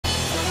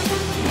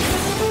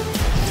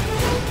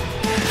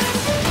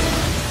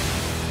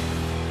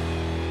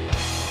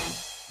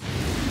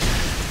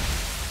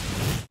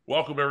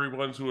Welcome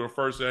everyone to the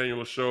first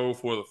annual show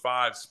for the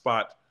Five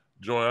Spot.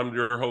 I'm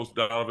your host,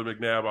 Donovan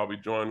McNabb. I'll be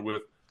joined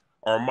with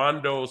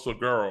Armando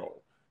Salguero,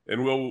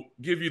 and we'll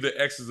give you the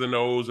X's and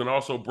O's and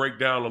also break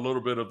down a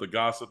little bit of the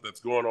gossip that's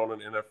going on in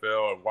the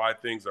NFL and why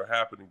things are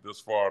happening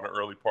this far in the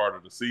early part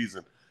of the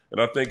season.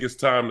 And I think it's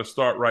time to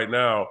start right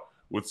now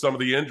with some of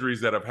the injuries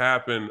that have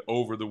happened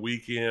over the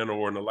weekend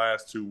or in the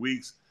last 2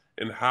 weeks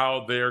and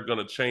how they're going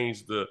to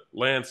change the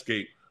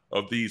landscape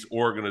of these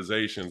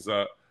organizations.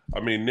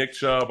 Nick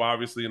Chubb,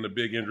 obviously, in the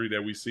big injury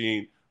that we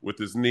seen with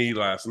his knee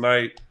last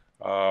night.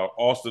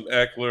 Austin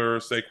Ekeler,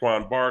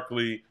 Saquon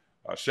Barkley,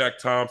 Shaq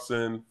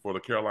Thompson for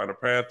the Carolina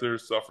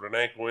Panthers suffered an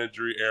ankle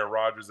injury. Aaron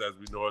Rodgers, as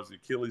we know, has the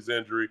Achilles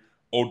injury.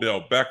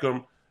 Odell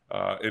Beckham,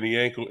 in the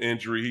ankle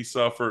injury he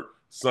suffered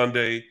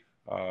Sunday.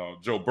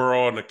 Joe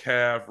Burrow in the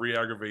calf,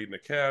 re-aggravating the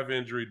calf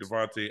injury.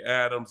 Devontae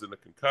Adams in the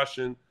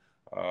concussion.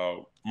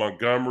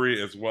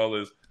 Montgomery, as well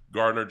as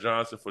Gardner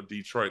Johnson for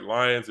Detroit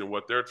Lions and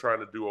what they're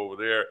trying to do over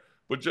there.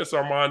 But just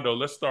Armando,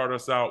 let's start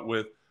us out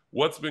with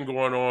what's been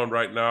going on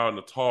right now in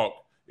the talk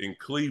in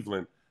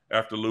Cleveland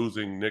after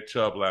losing Nick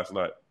Chubb last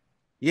night.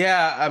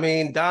 Yeah, I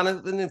mean,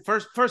 Donovan,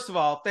 first of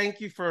all, thank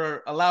you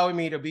for allowing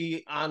me to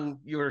be on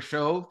your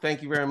show.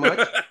 Thank you very much.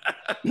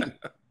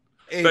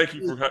 Thank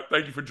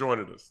you for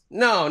joining us.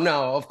 No,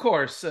 of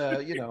course.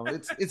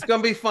 It's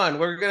gonna be fun.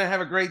 We're gonna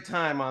have a great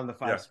time on the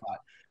five spot.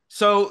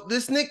 So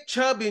this Nick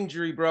Chubb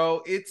injury,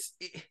 bro,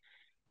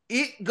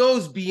 it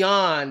goes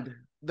beyond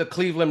the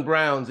Cleveland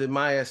Browns, in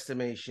my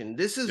estimation.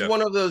 This is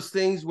one of those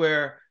things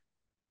where,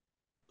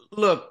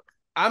 look,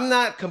 I'm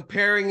not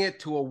comparing it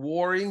to a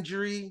war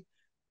injury,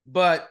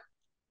 but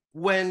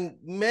when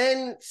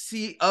men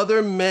see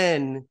other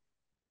men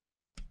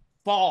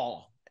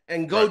fall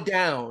and go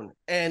down,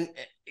 and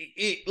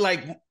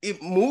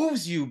it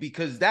moves you,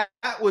 because that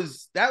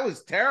was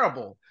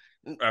terrible.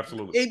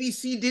 Absolutely.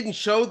 ABC didn't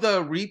show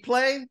the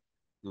replay,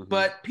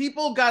 but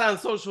people got on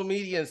social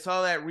media and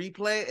saw that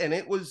replay, and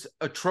it was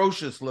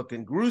atrocious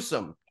looking,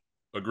 gruesome.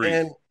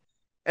 Agreed.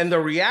 And the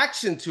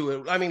reaction to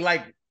it, I mean,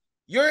 like,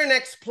 you're an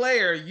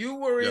ex-player. You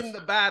were in the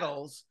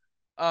battles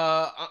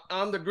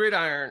on the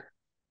gridiron.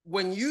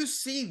 When you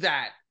see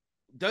that,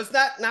 does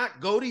that not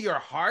go to your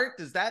heart?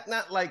 Does that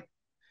not, like,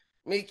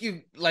 make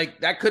you,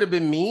 like, that could have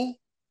been me?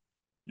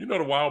 You know,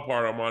 the wild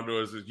part, Armando,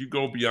 is you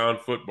go beyond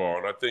football.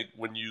 And I think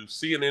when you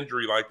see an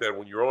injury like that,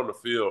 when you're on the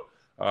field,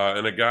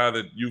 and a guy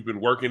that you've been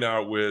working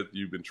out with,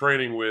 you've been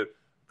training with,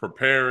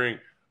 preparing,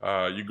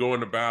 you go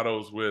into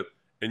battles with,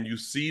 and you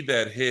see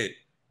that hit,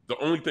 the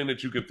only thing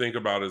that you can think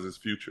about is his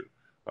future.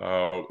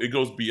 It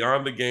goes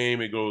beyond the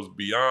game. It goes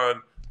beyond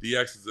the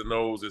X's and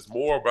O's. It's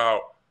more about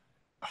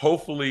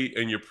hopefully,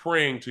 and you're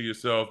praying to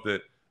yourself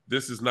that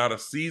this is not a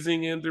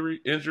season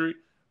injury,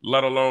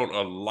 let alone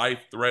a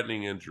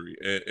life-threatening injury.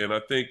 And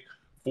I think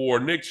for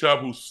Nick Chubb,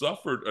 who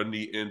suffered a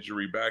knee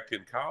injury back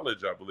in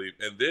college, I believe,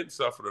 and then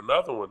suffered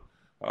another one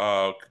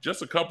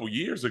just a couple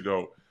years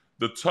ago,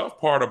 the tough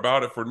part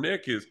about it for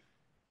Nick is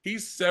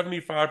he's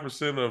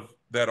 75% of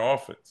that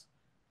offense.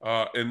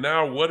 And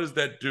now what does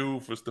that do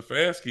for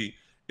Stefanski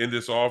in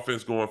this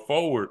offense going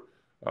forward,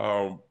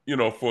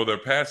 for their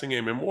passing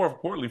game and more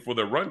importantly for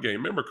their run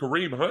game? Remember,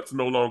 Kareem Hunt's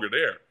no longer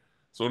there.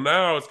 So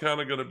now it's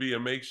kind of going to be a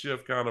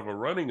makeshift kind of a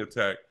running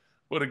attack.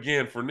 But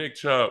again, for Nick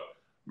Chubb,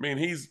 I mean,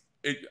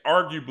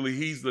 arguably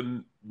he's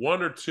the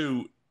one or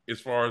two as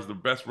far as the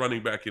best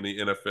running back in the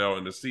NFL,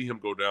 and to see him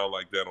go down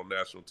like that on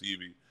national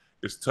TV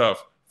is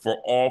tough for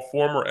all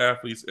former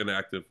athletes and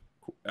active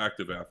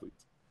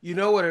athletes. You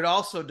know what it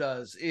also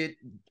does? It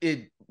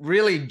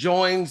really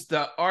joins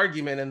the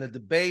argument and the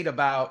debate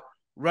about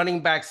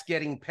running backs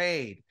getting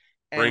paid.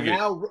 And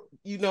now,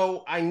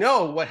 I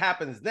know what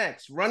happens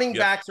next. Running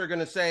backs are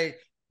going to say,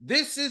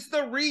 this is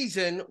the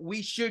reason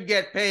we should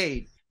get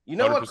paid. You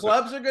know 100%. What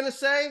clubs are going to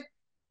say?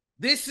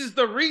 This is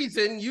the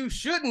reason you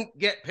shouldn't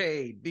get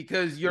paid,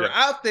 because you're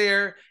out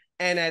there,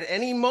 and at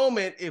any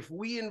moment, if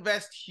we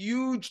invest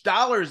huge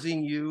dollars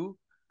in you,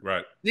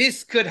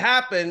 this could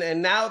happen,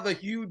 and now the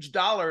huge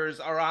dollars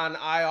are on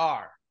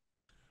IR.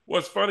 Well,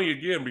 it's funny,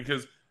 again,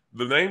 because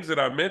the names that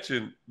I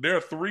mentioned, there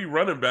are 3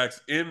 running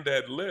backs in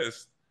that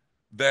list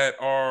that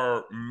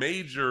are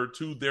major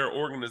to their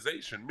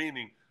organization,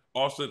 meaning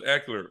Austin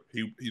Ekeler,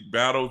 he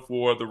battled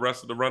for the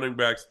rest of the running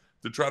backs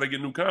to try to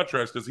get new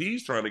contracts because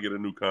he's trying to get a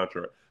new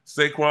contract.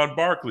 Saquon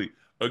Barkley,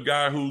 a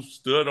guy who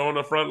stood on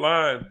the front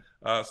line,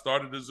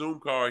 started a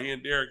Zoom call, he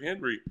and Derrick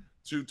Henry,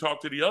 to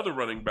talk to the other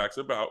running backs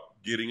about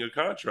getting a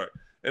contract.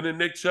 And then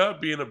Nick Chubb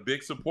being a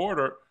big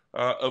supporter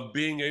of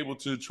being able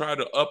to try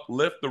to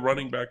uplift the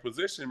running back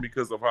position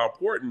because of how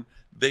important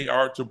they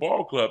are to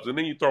ball clubs. And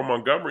then you throw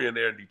Montgomery in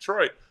there in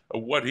Detroit,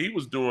 of what he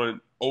was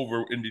doing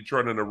over in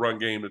Detroit in the run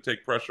game to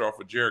take pressure off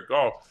of Jared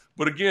Goff.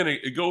 But again,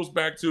 it goes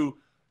back to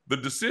the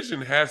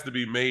decision has to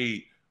be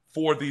made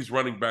for these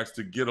running backs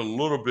to get a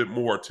little bit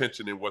more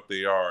attention in what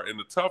they are. And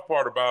the tough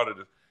part about it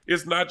is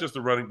it's not just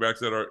the running backs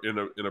that are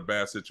in a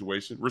bad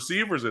situation.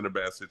 Receivers in a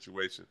bad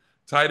situation.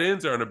 Tight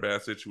ends are in a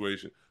bad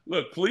situation.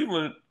 Look,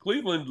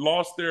 Cleveland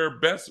lost their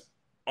best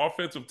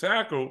offensive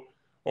tackle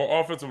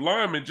or offensive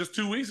lineman just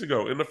 2 weeks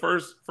ago in the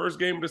first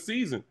game of the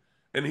season,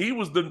 and he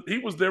was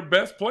their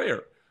best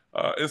player.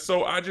 And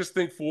so I just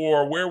think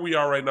for where we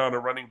are right now in the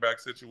running back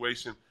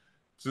situation,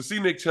 to see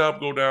Nick Chubb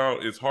go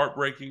down is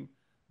heartbreaking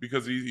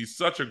because he's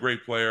such a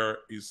great player.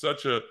 He's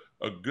such a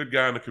good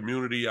guy in the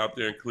community out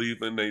there in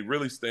Cleveland. They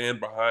really stand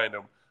behind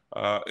him.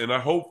 And I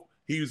hope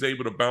he's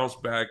able to bounce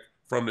back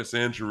from this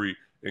injury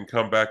and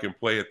come back and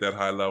play at that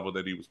high level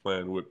that he was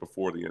playing with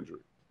before the injury.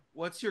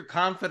 What's your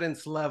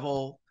confidence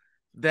level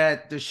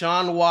that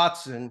Deshaun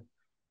Watson,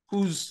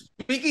 who's,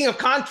 speaking of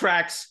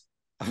contracts,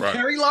 a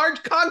very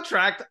large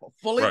contract,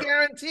 fully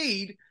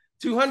guaranteed,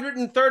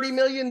 $230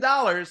 million.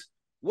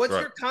 What's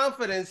your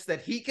confidence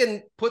that he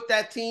can put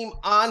that team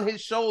on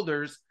his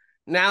shoulders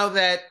now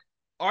that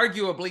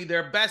arguably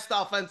their best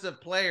offensive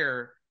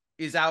player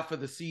is out for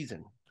the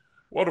season?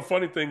 Well, the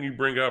funny thing you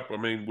bring up, I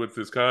mean, with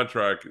this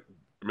contract,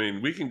 I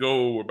mean, we can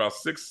go about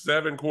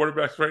 6-7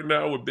 quarterbacks right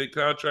now with big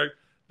contracts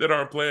that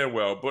aren't playing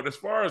well. But as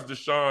far as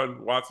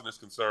Deshaun Watson is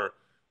concerned,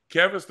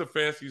 Kevin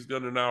Stefanski is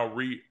going to now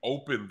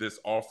reopen this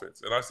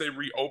offense. And I say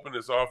reopen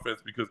this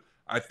offense because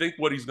I think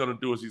what he's going to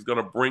do is he's going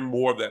to bring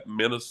more of that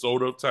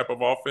Minnesota type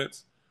of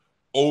offense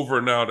over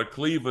now to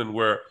Cleveland,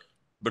 where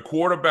the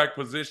quarterback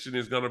position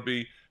is going to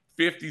be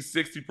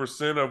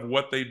 50-60% of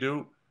what they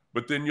do.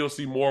 But then you'll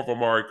see more of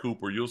Amari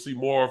Cooper. You'll see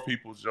more of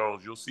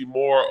Peoples-Jones. You'll see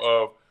more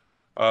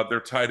of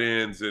their tight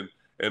ends and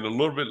a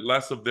little bit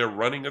less of their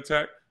running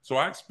attack. So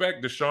I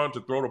expect Deshaun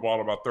to throw the ball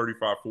about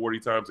 35, 40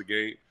 times a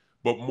game,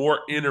 but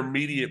more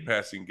intermediate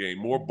passing game,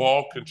 more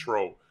ball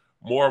control,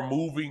 more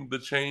moving the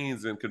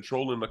chains and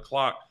controlling the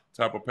clock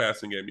type of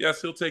passing game.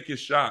 Yes, he'll take his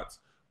shots,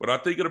 but I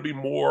think it'll be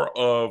more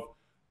of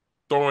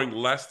throwing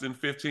less than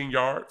 15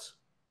 yards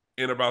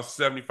in about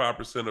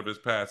 75% of his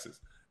passes.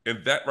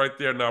 And that right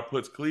there now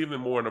puts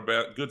Cleveland more in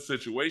a good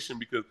situation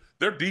because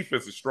their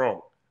defense is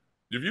strong.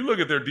 If you look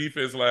at their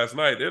defense last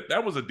night,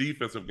 that was a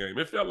defensive game.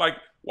 It felt like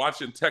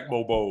watching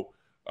Tecmo Bowl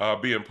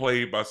being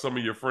played by some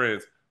of your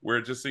friends, where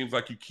it just seems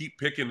like you keep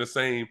picking the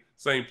same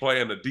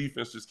play and the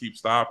defense just keeps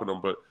stopping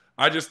them. But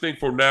I just think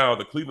for now,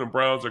 the Cleveland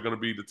Browns are going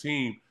to be the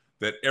team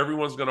that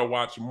everyone's going to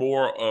watch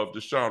more of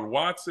Deshaun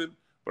Watson.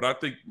 But I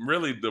think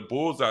really the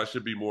bullseye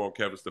should be more on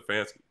Kevin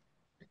Stefanski.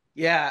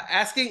 Yeah,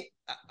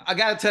 I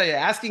got to tell you,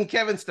 asking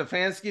Kevin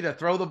Stefanski to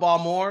throw the ball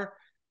more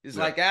is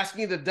like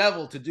asking the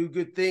devil to do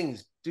good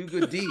things, do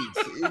good deeds.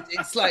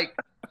 It's like,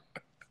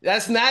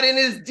 that's not in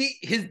his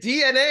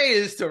DNA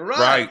is to run,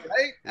 right?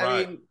 I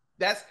mean,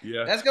 that's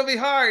going to be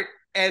hard.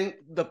 And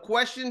the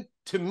question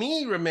to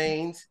me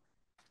remains,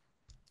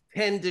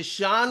 can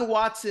Deshaun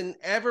Watson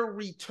ever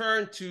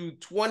return to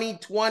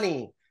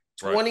 2020,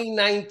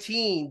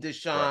 2019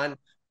 Deshaun?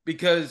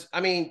 Because,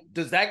 I mean,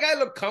 does that guy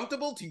look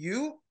comfortable to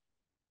you?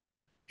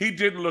 He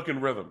didn't look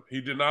in rhythm.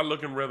 He did not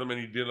look in rhythm, and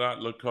he did not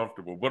look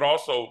comfortable. But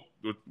also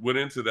went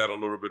into that a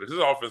little bit. His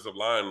offensive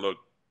line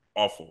looked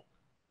awful.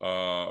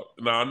 Now,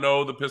 I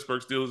know the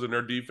Pittsburgh Steelers and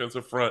their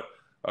defensive front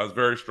is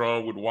very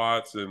strong with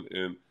Watts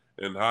and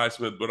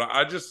Highsmith, but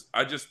I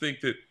just think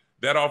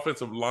that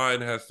offensive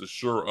line has to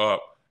shore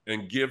up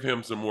and give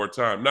him some more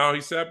time. Now,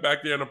 he sat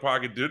back there in the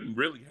pocket, didn't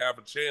really have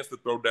a chance to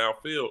throw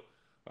downfield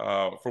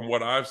from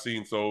what I've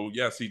seen. So,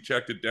 yes, he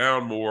checked it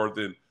down more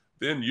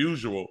than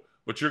usual,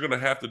 but you're going to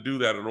have to do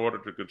that in order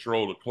to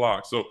control the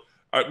clock. So,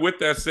 with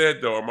that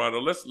said, though, Armando,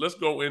 let's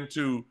go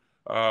into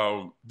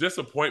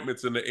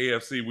disappointments in the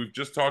AFC. We've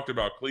just talked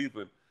about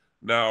Cleveland.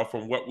 Now,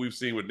 from what we've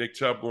seen with Nick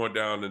Chubb going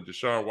down and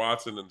Deshaun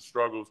Watson and the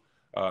struggles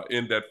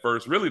in that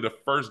the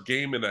first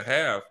game and a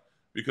half,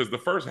 because the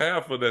first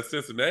half of that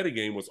Cincinnati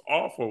game was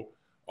awful,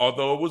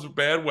 although it was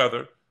bad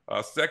weather.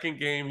 Second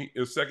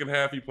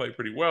half, he played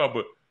pretty well.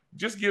 But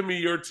just give me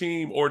your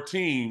team or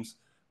teams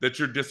that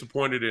you're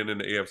disappointed in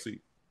the AFC.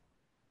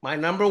 My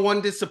number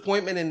one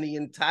disappointment in the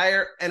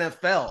entire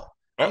NFL.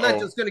 I'm not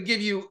just going to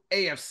give you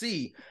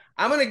AFC.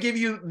 I'm going to give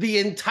you the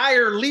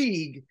entire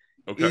league.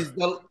 Okay.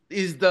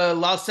 Is the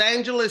Los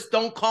Angeles,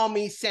 don't call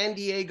me San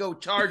Diego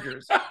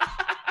Chargers.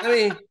 I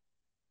mean,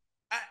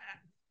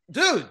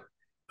 dude,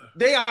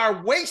 they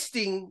are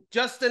wasting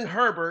Justin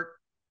Herbert.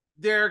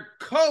 Their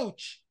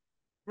coach,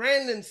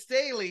 Brandon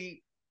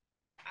Staley.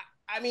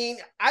 I mean,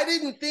 I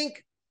didn't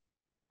think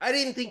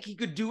he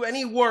could do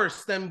any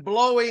worse than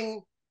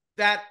blowing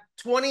that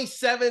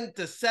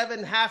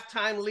 27-7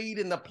 halftime lead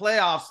in the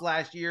playoffs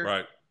last year.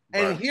 Right.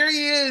 And here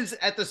he is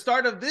at the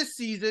start of this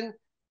season,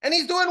 and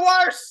he's doing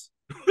worse.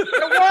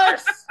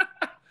 Worse.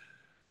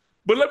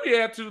 But let me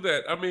add to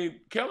that. I mean,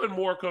 Kellen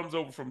Moore comes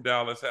over from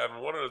Dallas,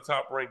 having one of the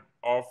top-ranked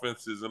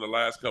offenses in the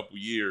last couple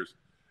of years,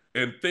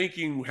 and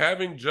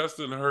having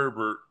Justin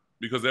Herbert,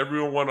 because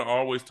everyone want to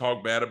always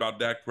talk bad about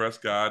Dak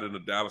Prescott and the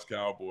Dallas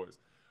Cowboys,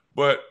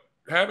 but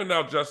having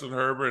now Justin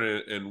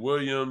Herbert and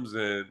Williams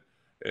and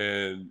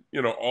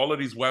all of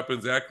these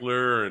weapons,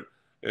 Ekeler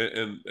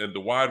and the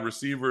wide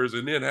receivers,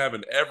 and then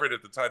having Everett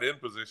at the tight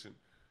end position,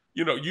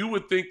 you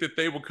would think that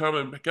they would come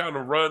and kind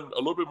of run a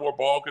little bit more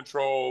ball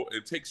control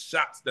and take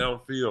shots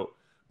downfield.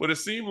 But it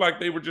seemed like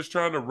they were just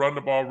trying to run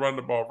the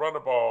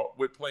ball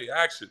with play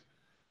action.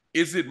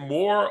 Is it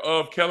more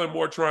of Kellen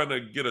Moore trying to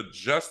get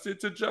adjusted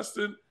to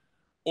Justin,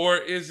 or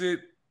is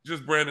it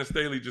just Brandon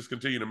Staley just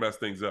continue to mess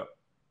things up?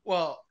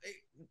 Well,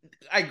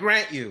 I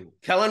grant you,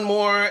 Kellen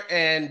Moore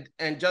and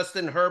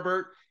Justin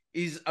Herbert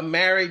is a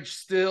marriage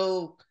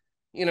still,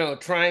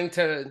 trying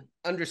to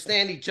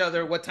understand each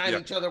other, what time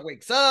each other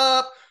wakes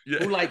up,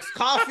 who likes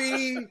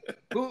coffee,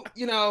 who,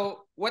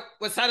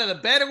 what side of the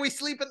bed are we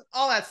sleeping,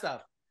 all that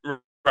stuff.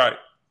 Right.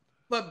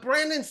 But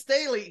Brandon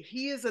Staley,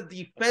 he is a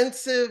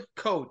defensive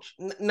coach,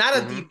 not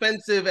a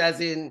defensive as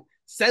in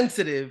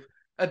sensitive,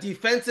 a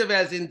defensive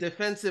as in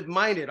defensive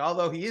minded,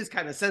 although he is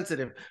kind of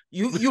sensitive.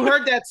 You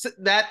heard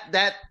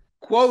that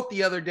quote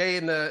the other day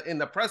in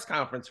the press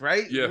conference,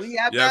 right? Yes.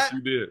 Yes, that?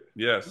 You did.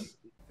 Yes. I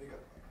think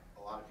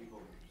a lot of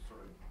people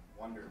sort of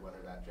wondered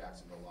whether that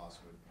Jacksonville loss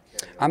would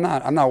carry.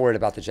 I'm not worried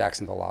about the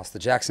Jacksonville loss. The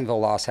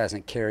Jacksonville loss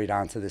hasn't carried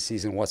on to the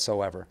season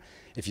whatsoever.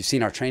 If you've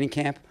seen our training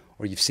camp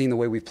or you've seen the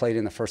way we've played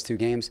in the first 2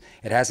 games,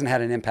 it hasn't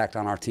had an impact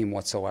on our team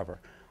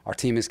whatsoever. Our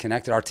team is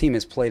connected. Our team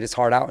has played its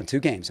heart out in 2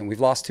 games, and we've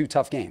lost 2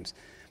 tough games.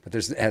 But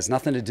it has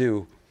nothing to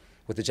do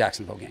with the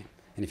Jacksonville game.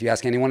 And if you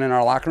ask anyone in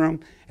our locker room,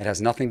 it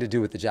has nothing to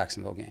do with the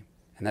Jacksonville game.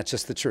 And that's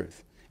just the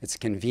truth. It's a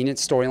convenient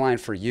storyline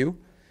for you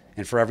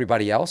and for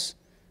everybody else,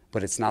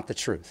 but it's not the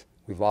truth.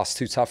 We've lost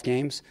 2 tough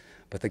games,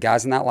 but the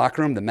guys in that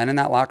locker room, the men in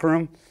that locker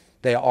room,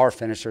 they are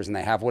finishers and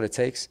they have what it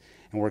takes,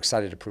 and we're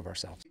excited to prove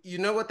ourselves. You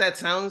know what that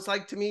sounds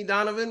like to me,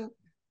 Donovan?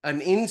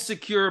 An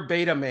insecure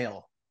beta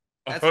male.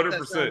 That's 100%. What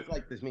that sounds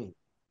like to me.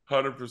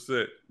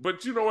 100%.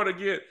 But you know what,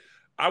 again,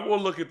 I will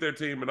look at their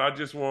team, and I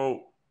just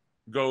won't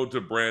go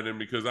to Brandon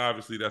because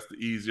obviously that's the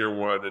easier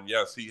one. And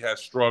yes, he has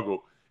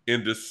struggled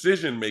in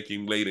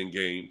decision-making late in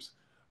games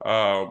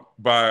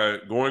by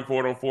going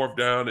for it on 4th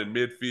down in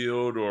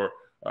midfield, or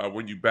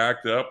when you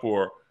backed up,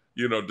 or,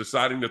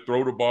 deciding to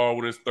throw the ball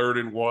when it's 3rd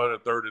and 1 or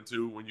 3rd and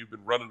 2 when you've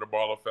been running the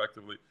ball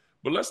effectively.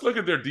 But let's look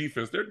at their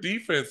defense. Their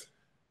defense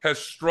has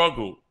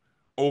struggled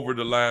over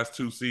the last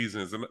 2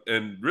 seasons,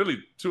 and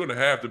really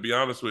 2.5, to be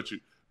honest with you,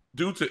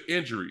 due to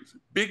injuries.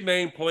 Big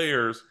name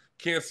players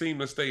can't seem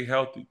to stay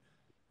healthy.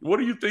 What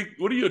do you think?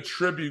 What do you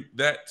attribute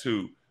that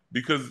to?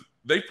 Because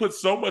they put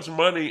so much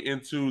money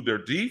into their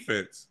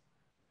defense,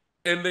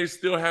 and they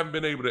still haven't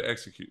been able to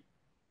execute.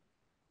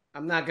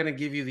 I'm not going to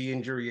give you the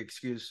injury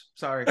excuse.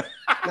 Sorry.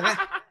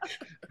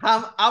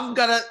 I'm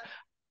going to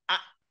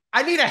 –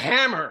 I need a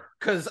hammer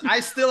because I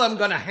still am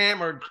going to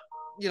hammer,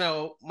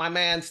 my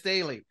man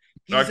Staley.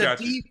 He's a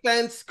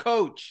defense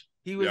coach.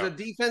 He was a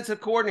defensive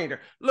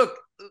coordinator. Look,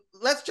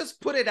 let's just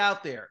put it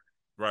out there.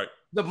 Right.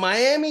 The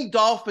Miami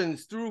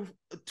Dolphins threw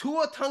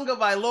Tua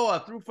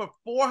Tagovailoa threw for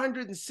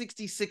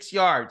 466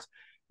 yards.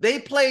 They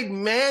played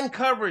man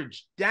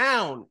coverage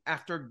down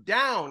after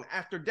down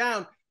after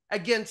down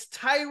against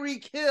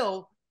Tyreek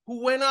Hill,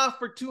 who went off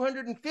for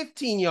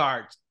 215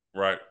 yards.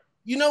 Right.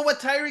 You know what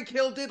Tyreek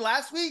Hill did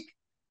last week?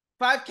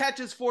 5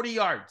 catches, 40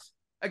 yards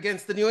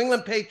against the New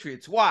England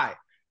Patriots. Why?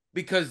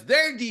 Because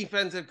their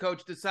defensive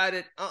coach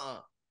decided,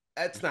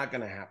 that's not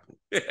going to happen.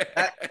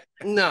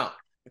 No.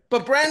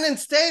 But Brandon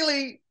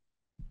Staley,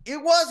 it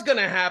was going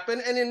to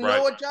happen, and in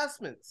no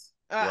adjustments.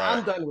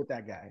 I'm done with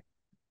that guy.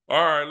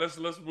 All right, let's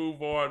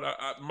move on.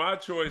 My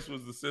choice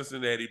was the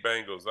Cincinnati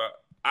Bengals.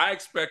 I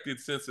expected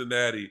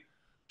Cincinnati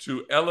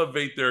to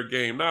elevate their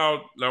game.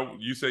 Now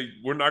you say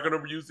we're not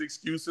going to use the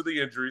excuse of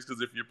the injuries,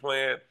 because if you're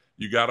playing,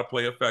 you got to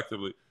play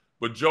effectively.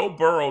 But Joe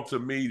Burrow, to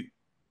me,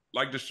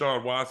 like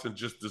Deshaun Watson,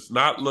 just does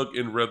not look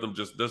in rhythm,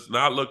 just does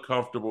not look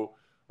comfortable.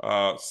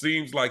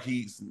 Seems like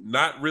he's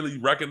not really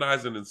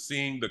recognizing and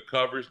seeing the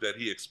coverage that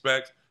he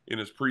expects in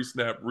his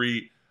pre-snap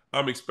read.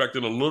 I'm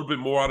expecting a little bit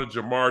more out of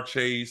Jamar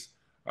Chase,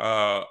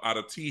 out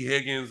of T.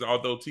 Higgins,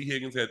 although T.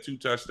 Higgins had 2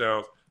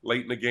 touchdowns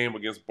late in the game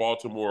against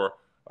Baltimore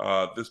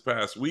this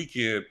past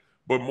weekend.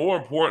 But more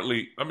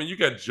importantly, I mean, you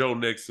got Joe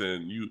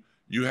Mixon.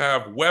 You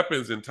have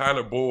weapons in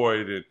Tyler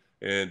Boyd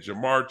and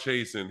Jamar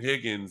Chase and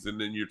Higgins,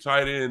 and then your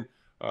tight end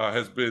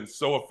has been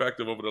so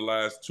effective over the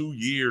last 2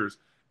 years.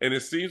 And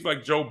it seems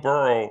like Joe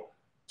Burrow,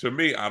 to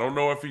me, I don't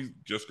know if he's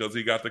just because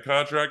he got the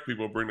contract,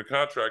 people bring the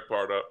contract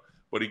part up,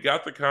 but he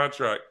got the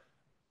contract,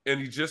 and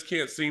he just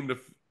can't seem to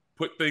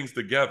put things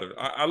together.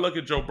 I look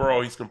at Joe Burrow,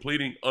 he's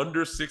completing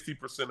under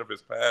 60% of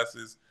his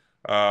passes.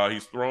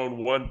 He's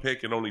thrown 1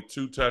 pick and only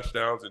 2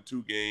 touchdowns in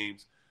 2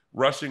 games.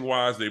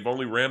 Rushing-wise, they've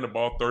only ran the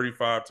ball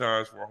 35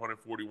 times for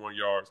 141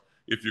 yards.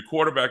 If your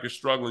quarterback is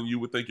struggling, you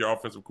would think your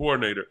offensive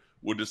coordinator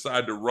would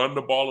decide to run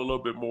the ball a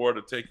little bit more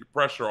to take your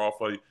pressure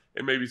off of you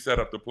and maybe set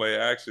up the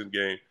play-action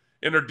game.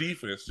 And their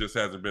defense just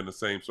hasn't been the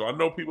same. So I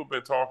know people have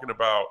been talking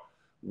about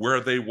where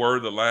they were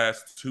the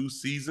last 2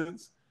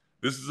 seasons.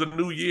 This is a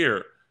new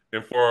year.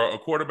 And for a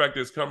quarterback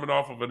that's coming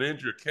off of an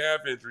injury, a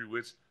calf injury,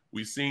 which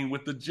we've seen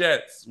with the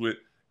Jets, with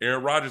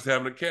Aaron Rodgers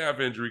having a calf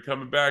injury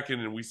coming back in,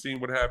 and we've seen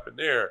what happened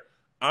there,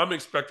 I'm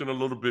expecting a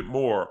little bit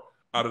more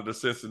out of the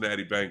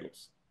Cincinnati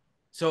Bengals.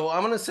 So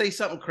I'm going to say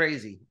something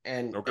crazy,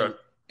 and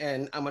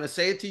I'm going to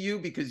say it to you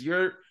because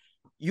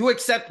you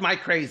accept my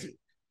crazy.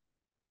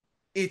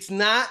 It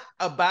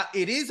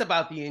is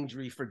about the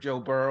injury for Joe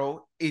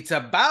Burrow. It's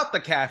about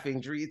the calf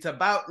injury. It's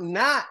about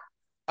not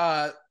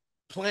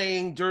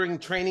playing during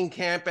training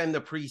camp and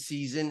the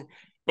preseason.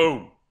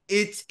 Boom.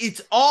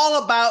 It's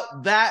all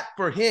about that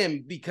for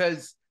him,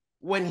 because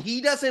when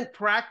he doesn't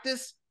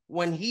practice,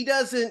 when he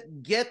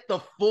doesn't get the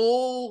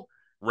full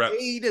Reps.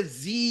 A to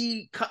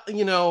Z,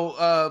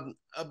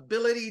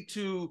 ability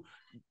to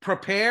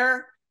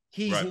prepare,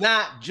 he's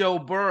not Joe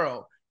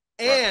Burrow.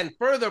 And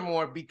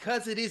furthermore,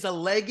 because it is a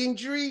leg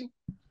injury,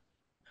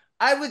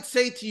 I would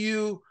say to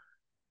you,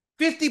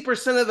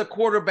 50% of the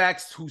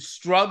quarterbacks who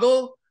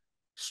struggle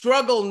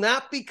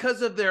not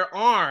because of their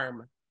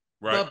arm,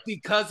 but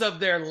because of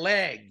their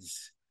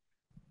legs.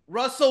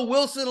 Russell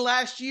Wilson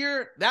last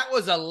year, that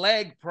was a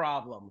leg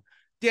problem.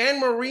 Dan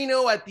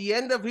Marino at the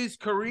end of his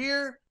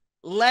career,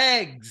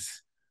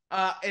 legs.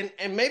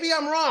 And maybe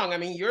I'm wrong. I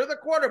mean, you're the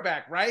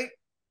quarterback, right?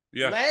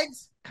 Yeah.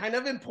 Legs, kind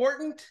of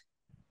important.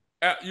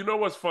 You know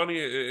what's funny?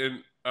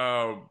 In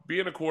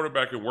being a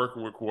quarterback and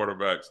working with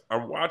quarterbacks,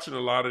 I'm watching a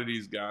lot of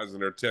these guys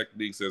and their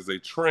techniques as they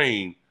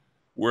train,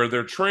 where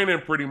they're training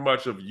pretty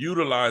much of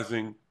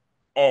utilizing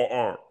all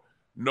arm,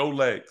 no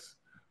legs.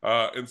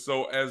 And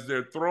so as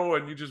they're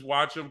throwing, you just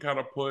watch them kind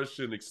of push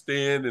and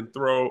extend and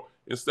throw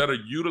instead of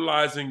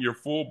utilizing your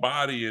full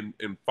body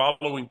and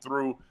following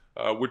through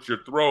with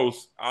your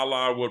throws, a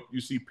la what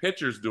you see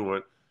pitchers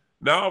doing.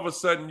 Now, all of a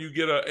sudden, you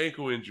get an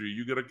ankle injury,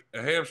 you get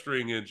a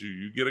hamstring injury,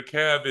 you get a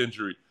calf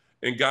injury,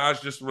 and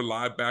guys just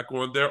rely back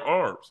on their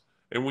arms.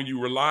 And when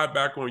you rely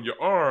back on your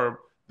arm,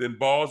 then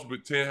balls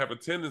would have a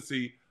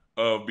tendency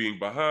of being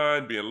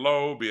behind, being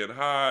low, being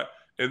high.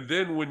 And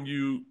then when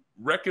you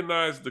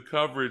recognize the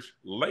coverage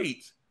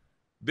late,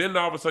 then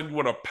all of a sudden you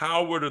want to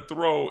power the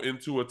throw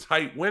into a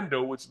tight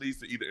window, which leads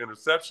to either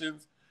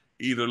interceptions,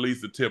 either leads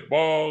to tip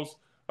balls,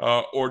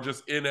 or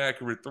just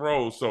inaccurate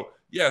throws. So,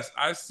 yes,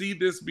 I see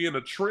this being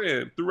a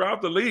trend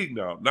throughout the league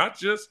now, not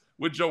just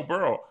with Joe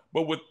Burrow,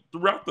 but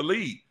throughout the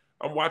league.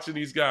 I'm watching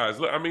these guys.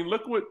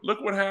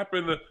 Look what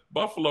happened to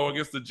Buffalo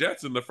against the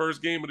Jets in the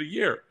first game of the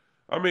year.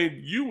 I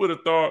mean, you would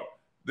have thought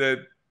that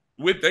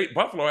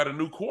Buffalo had a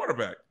new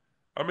quarterback.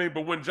 I mean,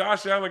 but when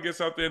Josh Allen gets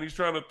out there and he's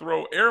trying to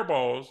throw air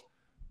balls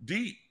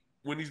deep,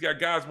 when he's got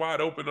guys wide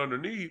open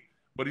underneath,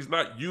 but he's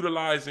not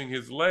utilizing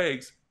his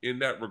legs in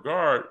that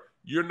regard,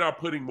 you're not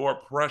putting more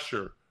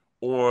pressure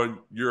on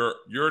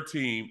your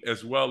team,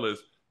 as well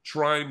as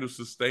trying to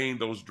sustain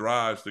those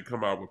drives to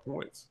come out with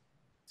points.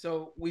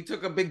 So we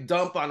took a big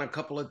dump on a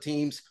couple of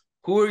teams.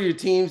 Who are your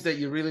teams that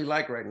you really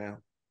like right now?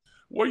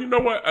 Well, you know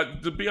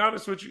what? To be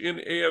honest with you, in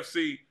the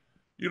AFC,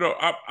 you know,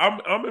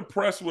 I'm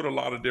impressed with a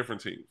lot of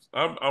different teams.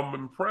 I'm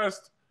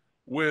impressed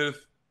with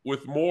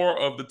more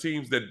of the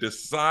teams that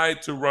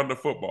decide to run the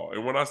football.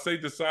 And when I say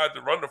decide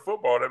to run the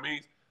football, that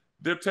means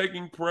they're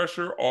taking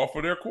pressure off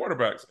of their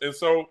quarterbacks. And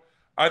so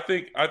I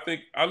think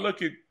I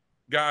look at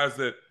guys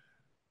that,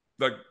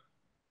 like,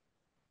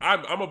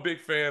 I'm a big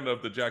fan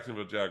of the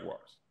Jacksonville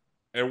Jaguars.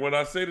 And when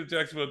I say the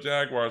Jacksonville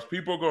Jaguars,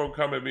 people are going to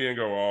come at me and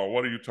go, "Oh,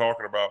 what are you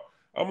talking about?"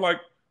 I'm like,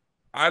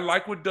 I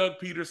like what Doug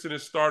Peterson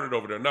has started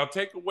over there. Now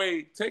take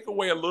away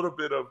a little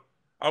bit of,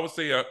 I would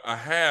say a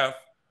half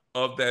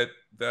of that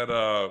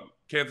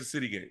Kansas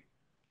City game.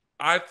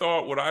 I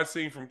thought what I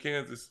seen from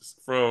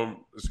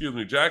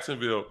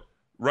Jacksonville,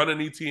 running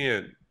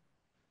ETN,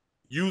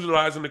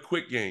 utilizing the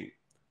quick game,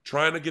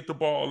 trying to get the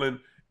ball in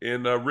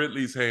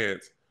Ridley's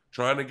hands,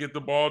 trying to get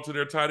the ball to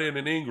their tight end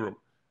in Ingram.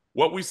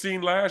 What we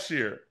seen last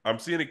year, I'm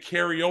seeing it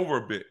carry over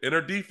a bit, and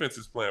their defense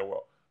is playing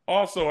well.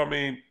 Also, I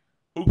mean,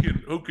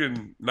 who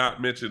can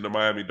not mention the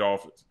Miami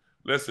Dolphins?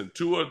 Listen,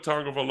 Tua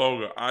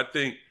Tagovailoa, I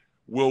think,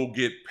 will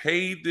get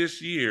paid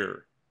this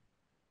year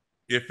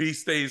if he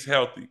stays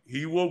healthy.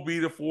 He will be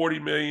the 40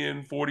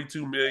 million,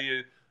 42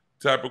 million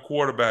type of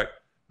quarterback,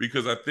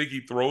 because I think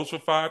he throws for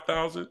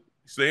 5,000.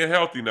 Staying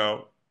healthy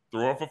now,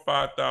 throwing for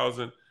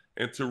 5,000,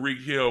 and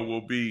Tyreek Hill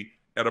will be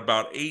at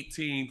about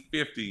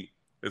 1,850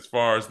 as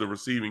far as the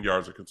receiving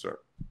yards are concerned.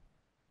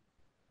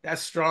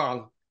 That's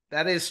strong.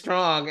 That is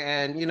strong.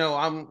 And, you know,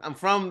 I'm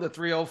from the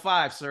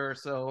 305, sir.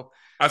 So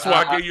that's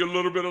why I gave you a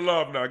little bit of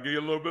love now. I gave you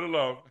a little bit of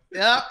love.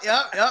 Yep.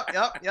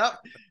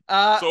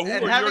 So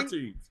who are your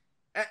teams?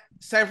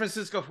 San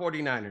Francisco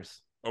 49ers.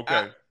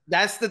 Okay.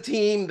 That's the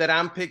team that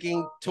I'm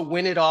picking to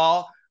win it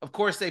all. Of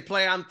course, they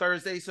play on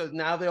Thursday, so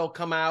now they'll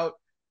come out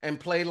and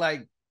play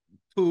like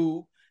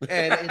poo,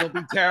 and it'll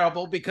be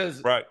terrible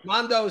because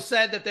Armando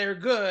said that they're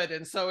good,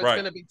 and so it's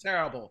going to be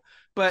terrible.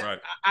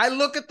 But I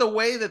look at the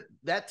way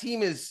that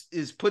team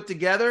is put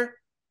together,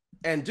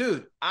 and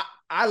dude,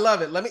 I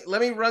love it.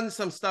 Let me run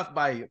some stuff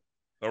by you.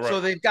 All right.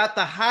 So they've got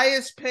the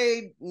highest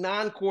paid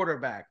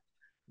non-quarterback,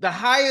 the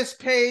highest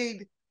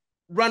paid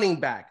running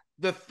back,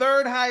 the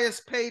third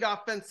highest paid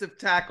offensive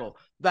tackle,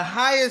 the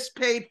highest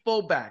paid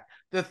fullback,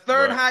 the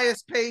third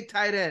highest paid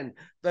tight end,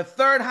 the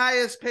third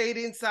highest paid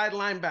inside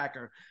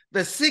linebacker,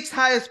 the sixth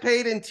highest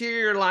paid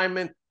interior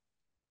lineman,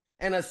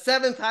 and a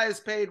seventh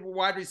highest paid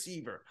wide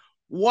receiver.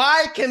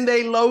 Why can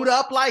they load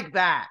up like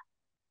that?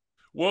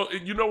 Well,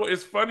 you know what?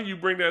 It's funny you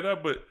bring that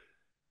up, but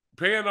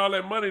paying all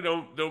that money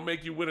don't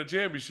make you win a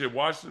championship.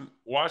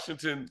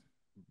 Washington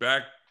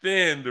back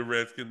then, the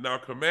Redskins, now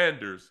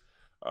Commanders,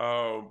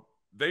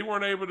 they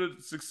weren't able to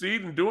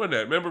succeed in doing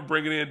that. Remember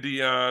bringing in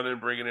Deion and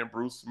bringing in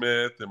Bruce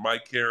Smith and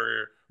Mark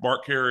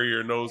Carrier,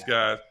 and those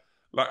guys.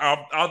 Like,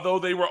 although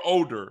they were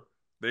older,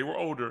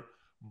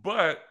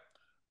 but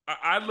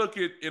I look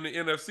at in the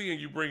NFC, and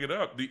you bring it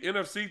up. The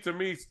NFC to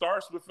me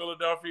starts with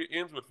Philadelphia,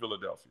 ends with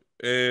Philadelphia,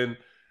 and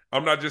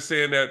I'm not just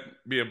saying that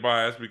being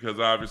biased, because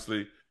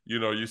obviously,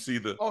 you see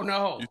the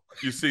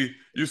you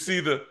see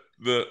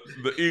the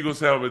Eagles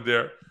helmet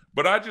there,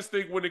 but I just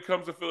think when it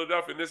comes to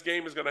Philadelphia, and this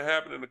game is going to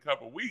happen in a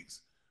couple of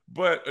weeks.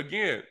 But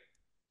again,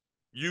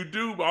 you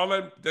do all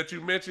that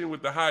you mentioned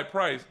with the high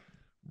price.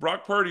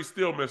 Brock Purdy's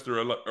still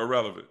Mr.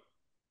 Irrelevant.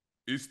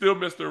 He's still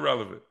Mr.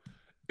 Irrelevant,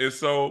 and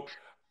so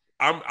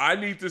I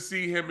need to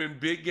see him in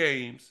big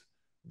games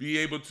be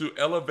able to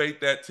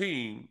elevate that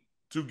team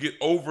to get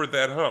over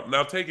that hump.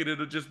 Now,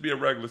 it'll just be a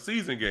regular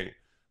season game,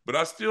 but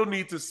I still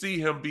need to see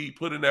him be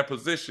put in that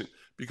position,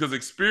 because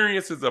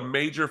experience is a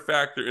major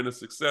factor in the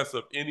success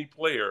of any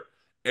player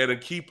at a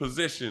key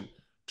position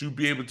to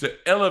be able to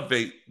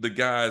elevate the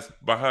guys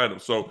behind them.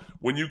 So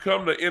when you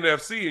come to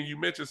NFC and you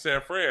mention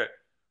San Fran,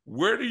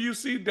 where do you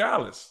see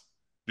Dallas?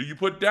 Do you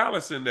put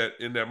Dallas in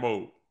that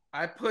mode?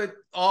 I put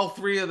all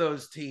three of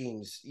those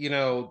teams,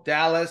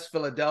 Dallas,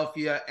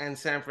 Philadelphia, and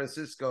San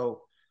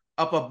Francisco,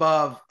 up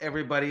above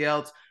everybody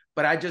else.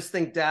 But I just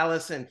think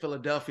Dallas and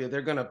Philadelphia,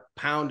 they're going to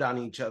pound on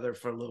each other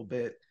for a little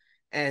bit.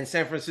 And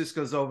San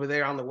Francisco's over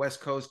there on the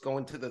West Coast,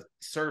 going to the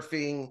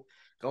surfing,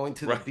 going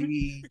to the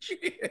beach,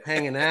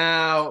 hanging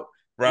out,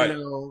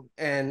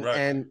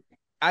 and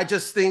I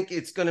just think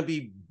it's going to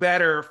be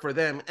better for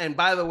them. And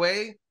by the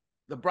way,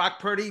 the Brock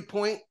Purdy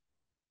point,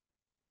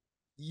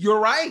 you're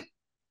right.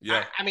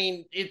 Yeah. I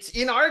mean, it's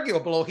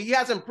inarguable. He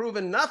hasn't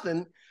proven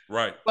nothing.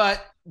 Right.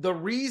 But the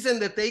reason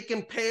that they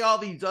can pay all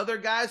these other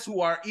guys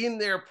who are in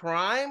their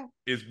prime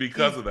is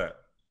because of that.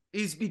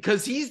 Is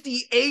because he's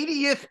the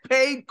 80th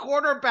paid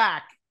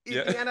quarterback in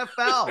the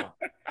NFL.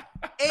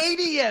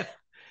 80th.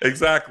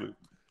 Exactly.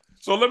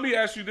 So let me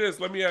ask you this.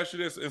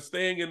 And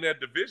staying in that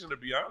division, to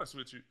be honest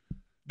with you,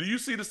 do you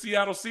see the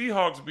Seattle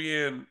Seahawks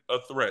being a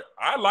threat?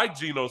 I like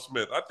Geno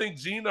Smith. I think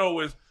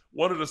Geno is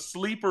one of the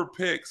sleeper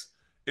picks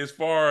as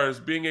far as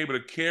being able to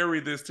carry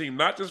this team,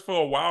 not just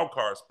for a wild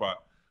card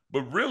spot,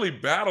 but really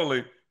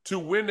battling to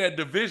win that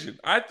division.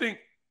 I think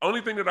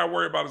only thing that I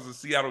worry about is the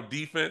Seattle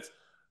defense.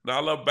 Now,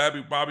 I love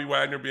Bobby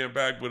Wagner being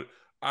back, but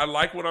I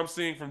like what I'm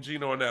seeing from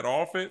Geno in that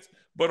offense.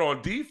 But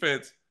on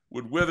defense,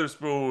 with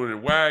Witherspoon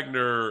and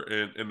Wagner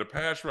and the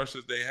pass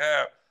rushes they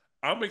have,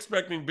 I'm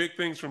expecting big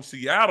things from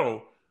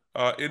Seattle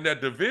in that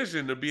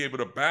division to be able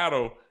to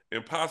battle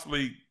and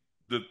possibly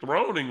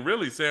dethroning,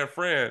 really, San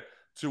Fran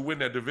to win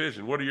that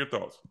division. What are your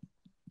thoughts?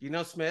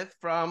 Geno Smith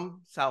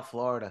from South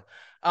Florida.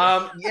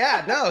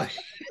 Yeah, no.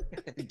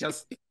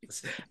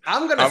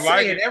 I'm going to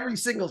say it every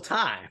single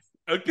time.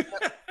 Okay.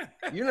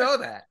 You know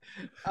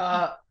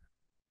that.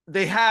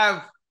 They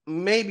have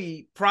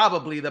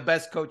probably the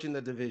best coach in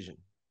the division.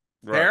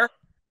 Right.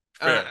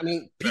 Fair? I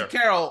mean, Pete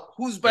Carroll,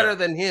 who's better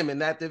than him in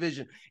that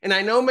division? And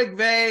I know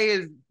McVay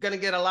is going to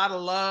get a lot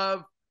of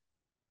love.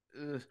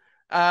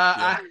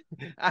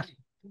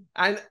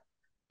 I'm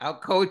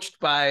outcoached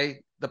by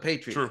the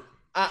Patriots. True.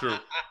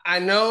 I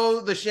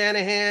know the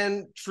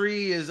Shanahan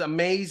tree is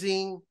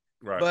amazing,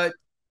 but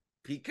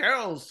Pete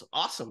Carroll's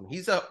awesome.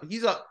 He's a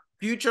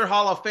future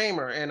Hall of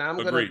Famer, and I'm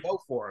going to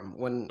vote for him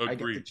when I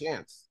get the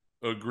chance.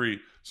 Agree.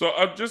 So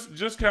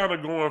just kind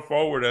of going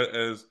forward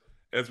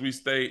as we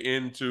stay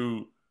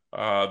into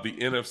the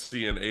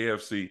NFC and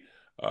AFC,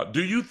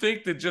 do you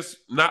think that just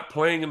not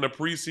playing in the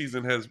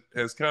preseason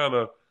has kind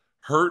of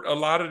hurt a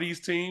lot of these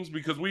teams?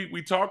 Because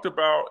we talked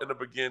about in the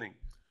beginning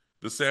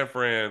the San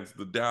Frans,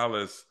 the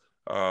Dallas,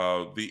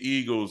 the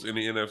Eagles in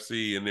the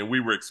NFC, and then we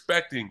were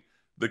expecting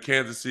the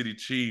Kansas City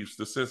Chiefs,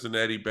 the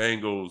Cincinnati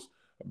Bengals,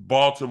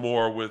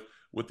 Baltimore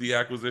with the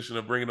acquisition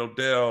of bringing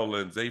Odell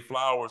and Zay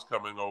Flowers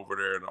coming over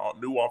there, and a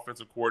new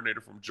offensive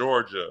coordinator from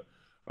Georgia,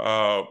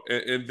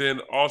 and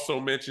then also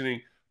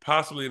mentioning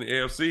possibly in the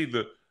AFC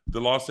the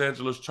Los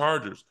Angeles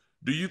Chargers.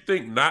 Do you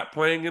think not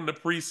playing in the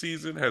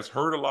preseason has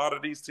hurt a lot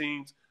of these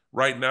teams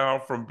right now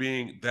from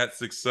being that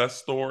success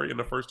story in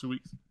the first 2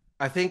 weeks?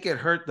 I think it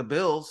hurt the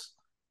Bills.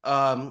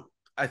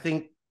 I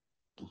think,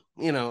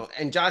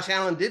 and Josh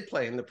Allen did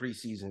play in the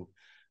preseason,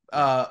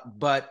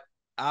 but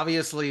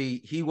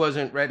obviously he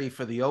wasn't ready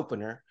for the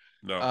opener.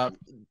 No.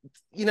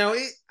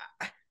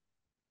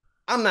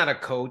 I'm not a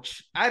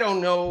coach. I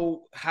don't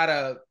know how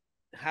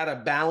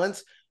to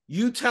balance.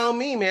 You tell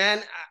me,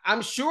 man.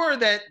 I'm sure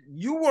that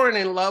you weren't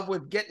in love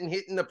with getting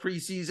hit in the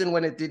preseason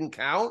when it didn't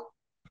count.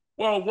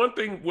 Well, one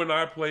thing when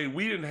I played,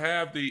 we didn't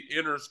have the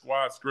inter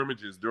squad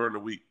scrimmages during the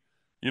week.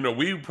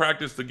 We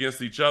practiced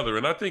against each other,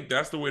 and I think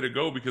that's the way to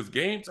go, because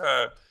game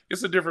time,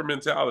 it's a different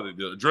mentality.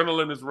 The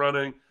adrenaline is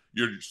running.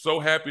 You're so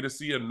happy to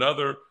see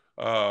another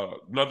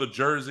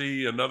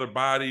jersey, another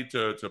body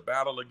to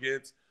battle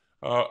against.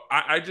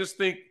 I just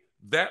think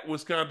that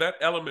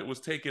element was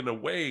taken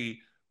away,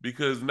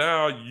 because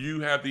now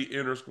you have the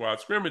inter squad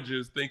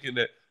scrimmages, thinking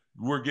that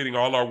we're getting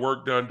all our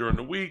work done during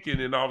the week, and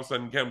then all of a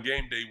sudden come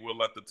game day, we'll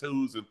let the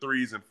 2s and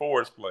 3s and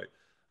 4s play.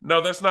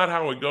 No, that's not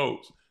how it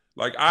goes.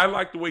 Like, I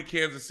like the way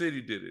Kansas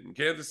City did it. And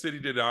Kansas City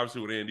did it,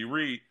 obviously, with Andy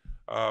Reid,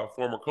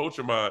 former coach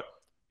of mine.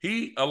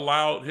 He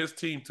allowed his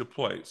team to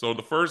play. So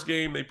the first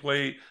game they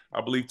played,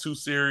 I believe, 2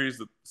 series.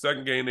 The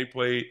second game they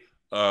played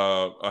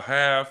a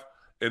half.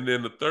 And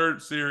then the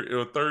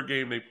third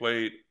game they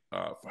played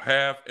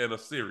half and a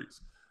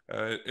series.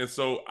 And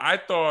so I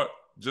thought,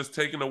 just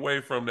taking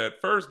away from that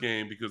first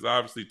game, because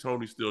obviously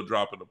Tony's still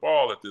dropping the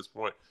ball at this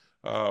point,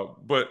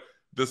 but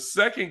the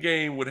second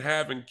game with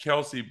having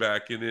Kelsey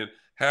back and then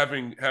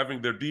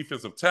having their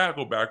defensive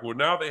tackle back, well,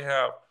 now they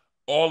have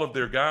all of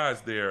their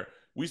guys there.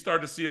 We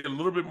start to see a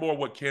little bit more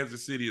what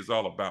Kansas City is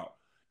all about.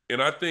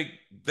 And I think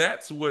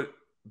that's what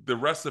the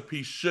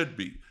recipe should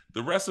be.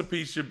 The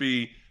recipe should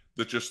be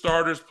that your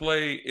starters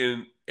play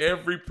in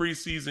every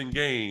preseason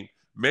game,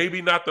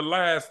 maybe not the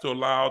last, to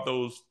allow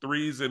those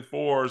 3s and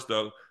 4s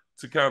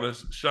to kind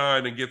of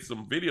shine and get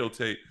some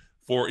videotape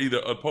for either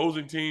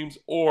opposing teams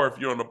or if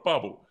you're on a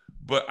bubble.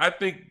 But I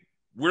think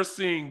we're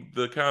seeing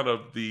the kind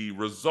of the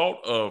result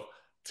of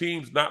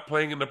teams not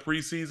playing in the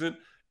preseason,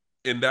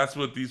 and that's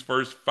what these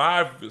first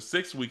 5 to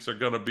 6 weeks are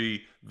going to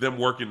be, them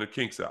working the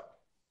kinks out.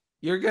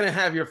 You're going to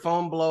have your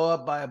phone blow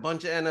up by a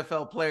bunch of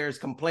NFL players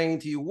complaining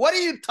to you. What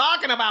are you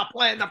talking about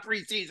playing the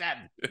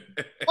preseason?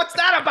 What's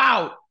that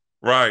about?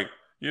 Right.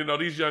 You know,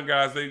 these young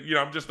guys,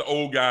 I'm just the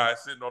old guy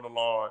sitting on the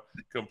lawn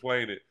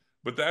complaining.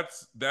 But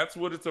that's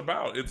what it's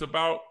about. It's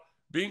about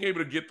being able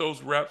to get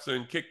those reps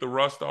and kick the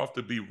rust off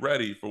to be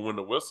ready for when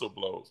the whistle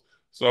blows.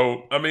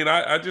 So, I mean,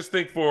 I just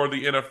think for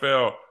the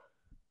NFL,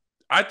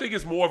 I think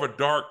it's more of a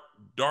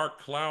dark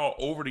cloud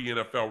over the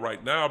NFL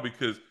right now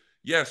because,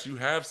 yes, you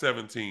have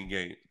 17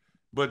 games.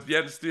 But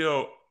yet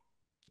still,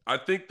 I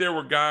think there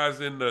were guys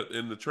in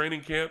the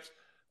training camps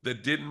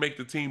that didn't make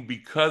the team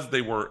because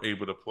they weren't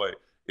able to play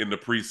in the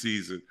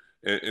preseason.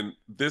 And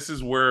this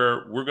is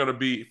where we're going to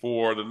be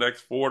for the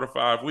next 4 to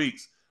 5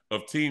 weeks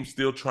of teams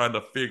still trying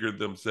to figure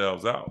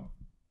themselves out.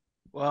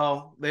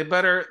 Well, they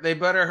better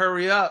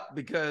hurry up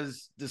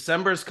because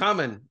December's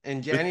coming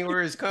and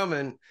January is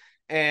coming.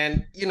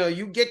 And,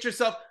 you get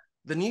yourself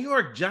 – the New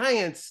York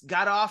Giants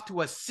got off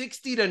to a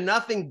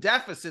 60-0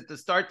 deficit to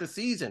start the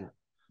season.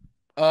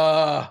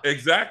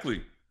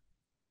 Exactly.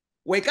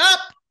 Wake up.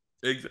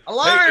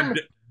 Alarm.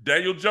 Hey,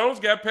 Daniel Jones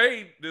got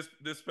paid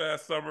this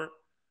past summer.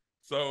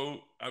 So,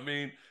 I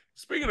mean,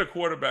 speaking of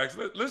quarterbacks,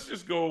 let's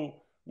just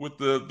go with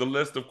the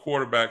list of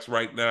quarterbacks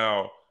right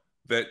now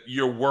that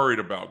you're worried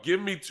about.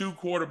 Give me 2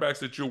 quarterbacks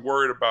that you're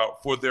worried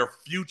about for their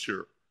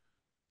future.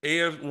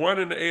 One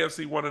in the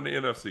AFC, one in the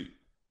NFC.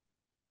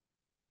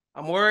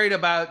 I'm worried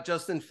about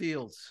Justin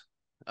Fields.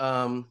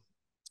 I'm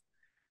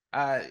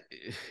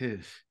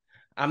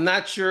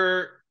not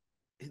sure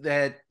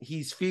that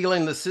he's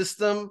feeling the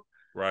system.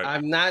 Right.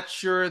 I'm not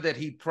sure that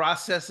he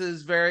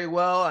processes very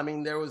well. I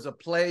mean, there was a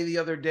play the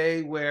other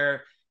day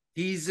where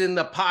he's in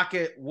the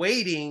pocket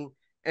waiting,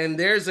 and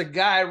there's a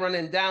guy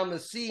running down the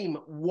seam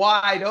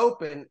wide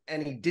open,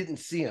 and he didn't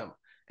see him.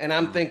 And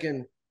I'm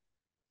thinking,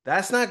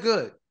 that's not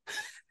good.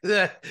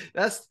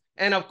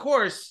 And of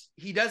course,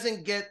 he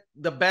doesn't get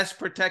the best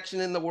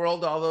protection in the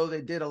world, although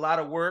they did a lot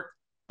of work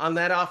on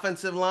that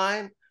offensive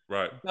line.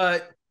 Right.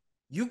 But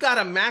you got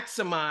to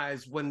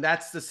maximize when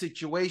that's the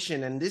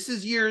situation. And this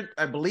is year,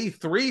 I believe,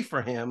 3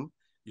 for him.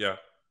 Yeah.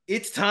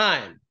 It's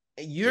time.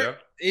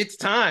 It's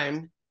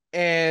time.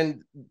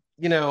 And,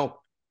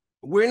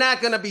 we're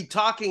not going to be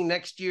talking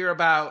next year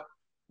about,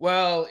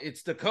 well,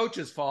 it's the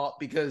coach's fault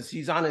because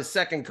he's on his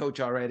second coach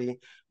already.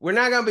 We're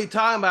not going to be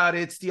talking about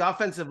it's the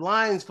offensive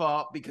line's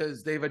fault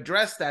because they've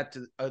addressed that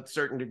to a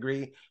certain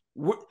degree.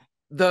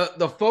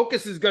 The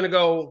focus is going to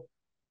go,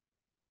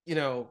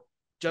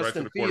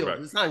 Justin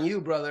Fields. It's on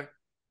you, brother.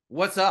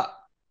 What's up?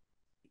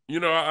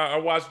 I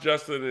watched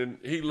Justin, and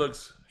he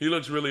looks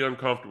really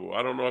uncomfortable.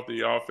 I don't know if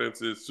the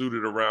offense is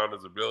suited around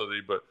his ability,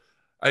 but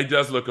he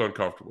does look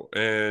uncomfortable.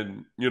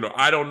 And,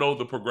 I don't know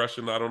the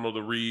progression. I don't know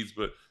the reads,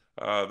 but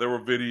there were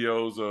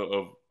videos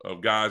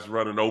of guys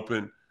running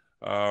open,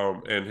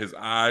 and his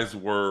eyes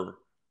were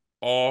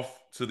off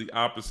to the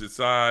opposite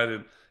side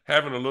and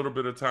having a little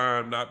bit of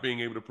time, not being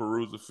able to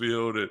peruse the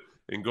field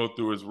and go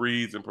through his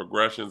reads and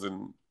progressions.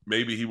 And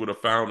maybe he would have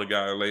found a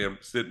guy and lay him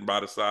sitting by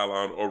the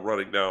sideline or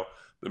running down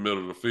the middle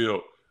of the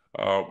field.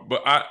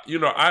 But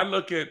I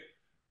look at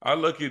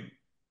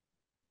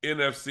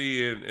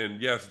NFC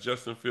and yes,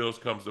 Justin Fields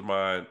comes to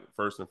mind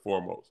first and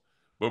foremost.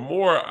 But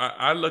more,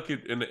 I look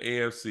at in the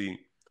AFC,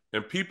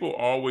 and people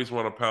always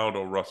want to pound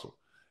on Russell.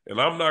 And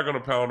I'm not going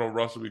to pound on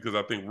Russell because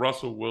I think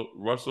Russell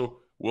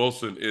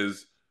Wilson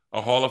is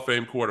a Hall of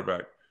Fame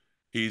quarterback.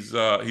 He's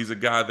a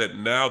guy that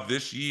now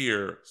this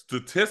year,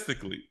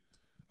 statistically,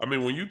 I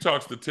mean, when you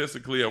talk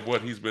statistically of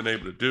what he's been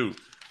able to do,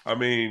 I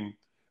mean,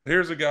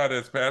 here's a guy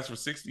that's passed for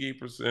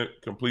 68%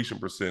 completion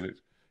percentage.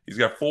 He's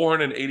got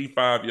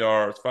 485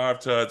 yards, 5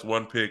 tuds,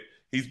 1 pick.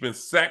 He's been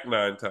sacked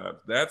 9 times.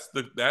 That's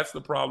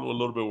the problem a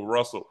little bit with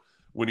Russell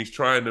when he's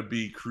trying to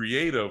be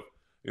creative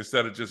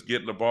instead of just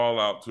getting the ball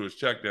out to his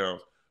checkdowns.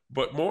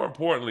 But more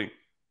importantly,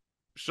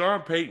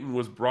 Sean Payton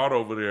was brought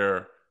over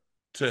there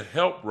to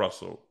help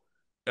Russell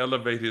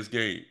elevate his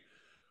game.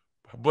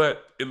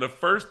 But in the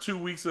first 2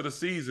 weeks of the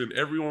season,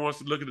 everyone wants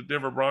to look at the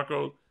Denver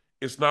Broncos.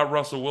 It's not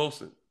Russell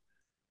Wilson.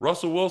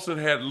 Russell Wilson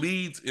had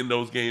leads in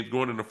those games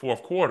going in the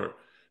fourth quarter.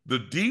 The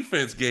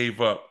defense gave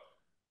up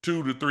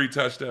 2 to 3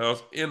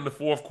 touchdowns in the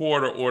fourth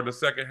quarter or the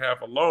second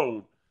half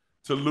alone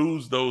to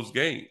lose those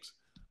games.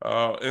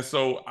 And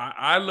so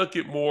I look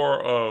at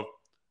more of,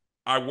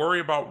 I worry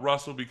about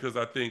Russell because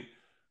I think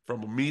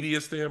from a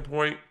media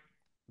standpoint,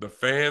 the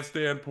fan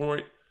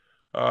standpoint,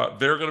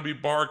 they're going to be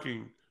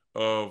barking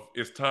of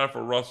it's time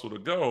for Russell to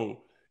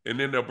go, and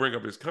then they'll bring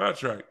up his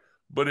contract.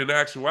 But in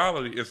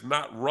actuality, it's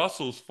not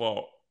Russell's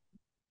fault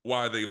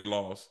why they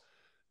lost.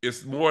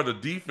 It's more the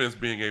defense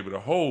being able to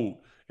hold,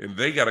 and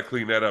they got to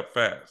clean that up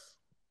fast.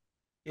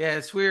 Yeah,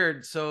 it's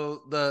weird.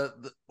 So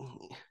the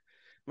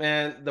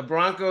man, the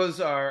Broncos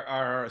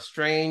are a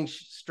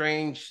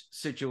strange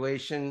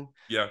situation.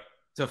 Yeah.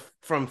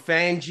 From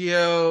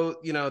Fangio,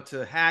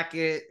 to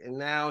Hackett, and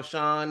now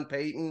Sean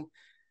Payton,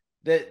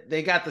 that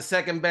they got the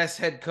second best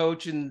head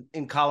coach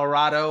in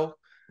Colorado.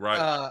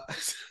 Right.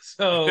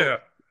 So yeah.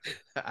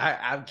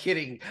 I'm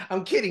kidding,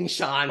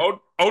 Sean.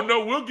 Oh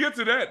no, we'll get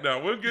to that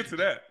now. We'll get to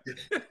that.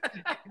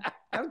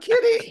 I'm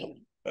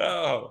kidding.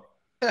 Oh.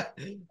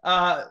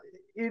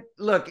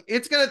 Look,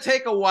 it's gonna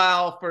take a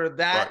while for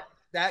that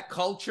right.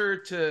 culture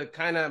to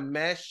kind of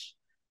mesh.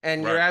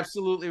 And right. You're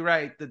absolutely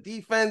right. The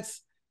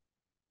defense,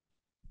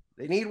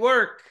 they need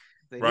work.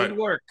 They need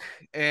work.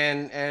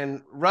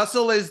 And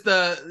Russell is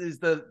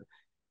the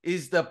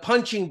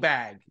punching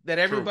bag that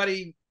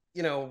everybody,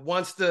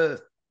 wants to.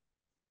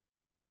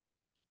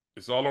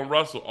 It's all on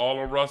Russell. All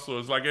on Russell.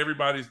 It's like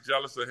everybody's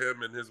jealous of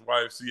him and his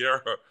wife,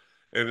 Sierra.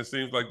 And it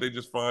seems like they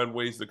just find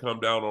ways to come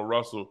down on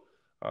Russell.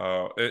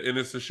 And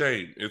it's a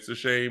shame. It's a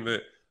shame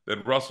that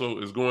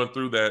Russell is going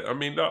through that. I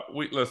mean,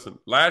 listen,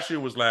 last year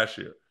was last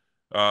year.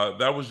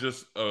 That was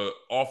just an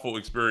awful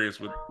experience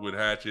with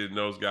Hatchett and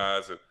those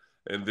guys.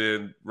 And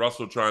then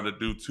Russell trying to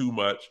do too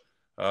much.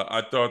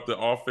 I thought the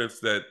offense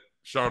that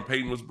Sean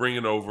Payton was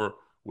bringing over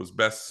was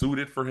best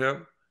suited for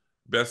him,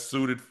 best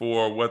suited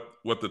for what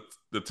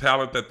the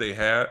talent that they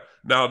had.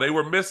 Now, they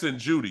were missing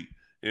Judy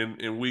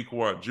in week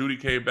one. Judy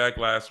came back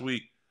last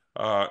week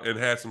and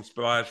had some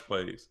splash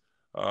plays.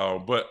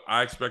 But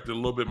I expected a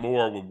little bit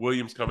more with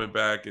Williams coming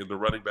back in the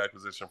running back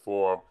position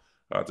for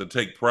him to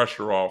take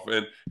pressure off.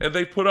 And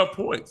they put up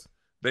points.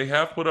 They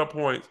have put up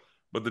points,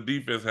 but the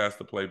defense has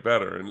to play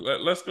better. And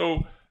let's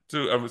go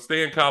to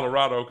stay in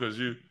Colorado because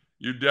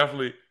you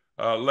definitely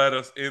led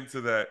us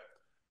into that.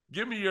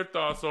 Give me your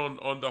thoughts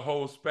on the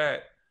whole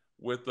spat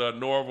with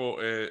Norvell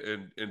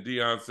and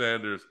Deion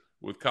Sanders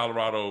with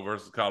Colorado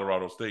versus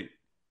Colorado State.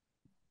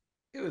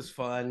 It was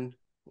fun.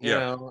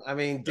 I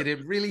mean, did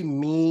it really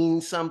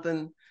mean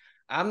something?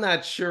 I'm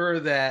not sure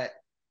that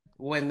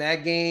when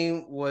that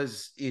game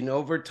was in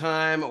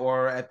overtime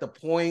or at the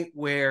point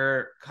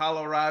where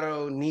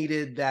Colorado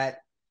needed that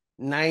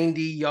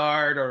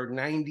 90-yard or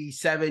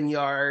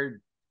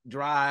 97-yard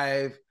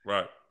drive,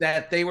 right,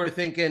 that they were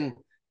thinking,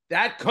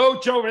 that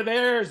coach over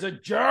there is a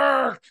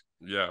jerk.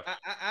 Yeah.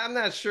 I'm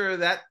not sure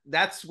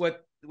that's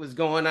what was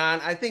going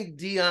on. I think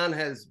Deion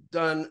has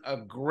done a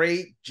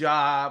great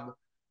job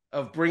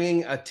of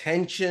bringing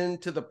attention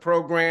to the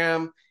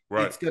program.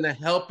 Right. It's going to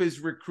help his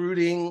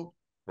recruiting.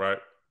 Right.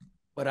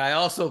 But I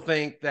also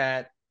think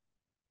that,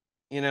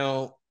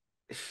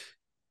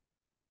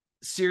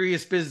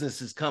 serious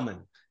business is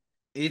coming.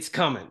 It's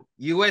coming.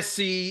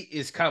 USC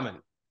is coming.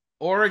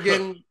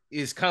 Oregon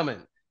is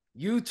coming.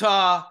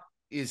 Utah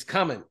is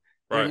coming.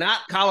 They're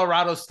not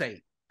Colorado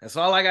State. That's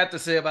all I got to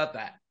say about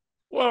that.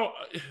 Well,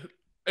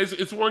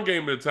 it's one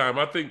game at a time.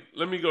 I think,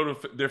 let me go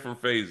to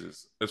different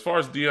phases. As far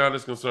as Deion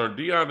is concerned,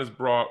 Deion has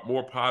brought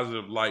more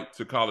positive light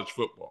to college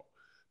football.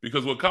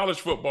 Because what college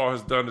football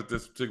has done at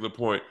this particular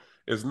point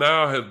is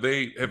now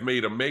they have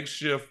made a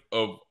makeshift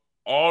of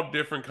all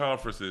different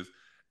conferences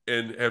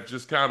and have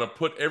just kind of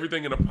put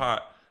everything in a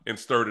pot and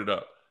stirred it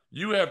up.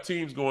 You have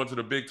teams going to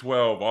the Big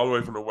 12 all the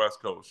way from the West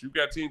Coast. You've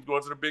got teams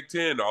going to the Big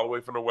 10 all the way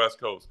from the West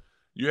Coast.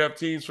 You have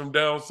teams from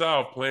down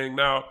south playing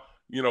now,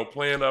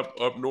 playing up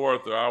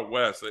north or out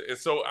west. And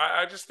so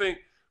I just think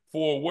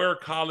for where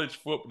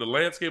the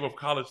landscape of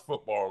college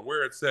football and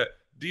where it's at,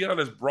 Deion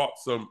has brought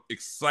some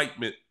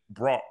excitement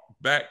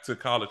back to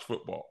college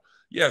football.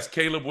 Yes,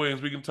 Caleb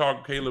Williams, we can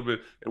talk Caleb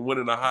and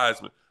winning the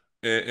Heisman.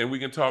 And we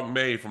can talk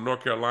May from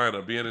North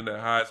Carolina being in that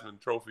Heisman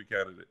Trophy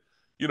candidate.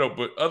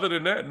 But other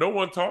than that, no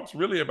one talks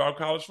really about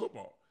college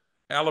football.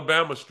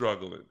 Alabama's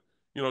struggling.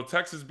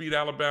 Texas beat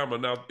Alabama.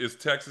 Now, is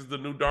Texas the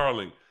new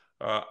darling?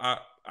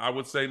 I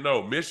would say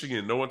no.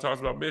 Michigan, no one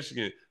talks about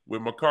Michigan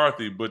with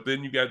McCarthy. But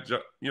then you got,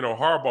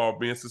 Harbaugh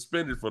being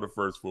suspended for the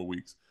first 4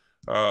 weeks.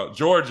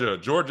 Georgia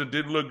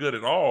didn't look good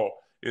at all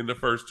in the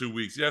first 2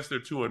 weeks. Yes, they're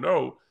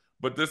 2-0,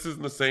 but this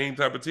isn't the same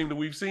type of team that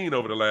we've seen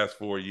over the last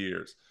 4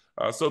 years.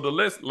 So the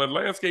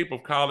landscape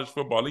of college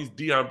football, at least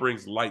Deion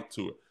brings light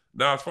to it.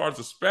 Now, as far as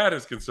the spat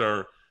is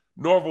concerned,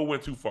 Norvell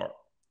went too far.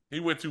 He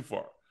went too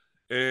far.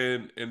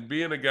 And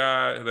being a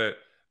guy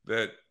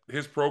that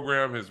his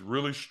program has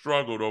really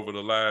struggled over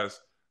the last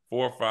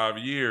 4 or 5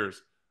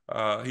 years,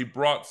 He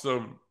brought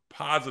some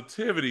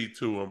positivity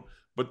to him,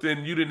 but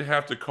then you didn't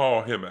have to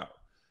call him out.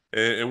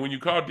 And when you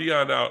call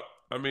Deion out,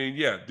 I mean,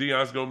 yeah,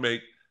 Deion's going to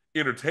make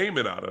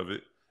entertainment out of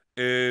it.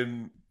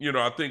 And, you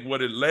know, I think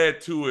what it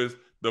led to is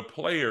the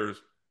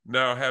players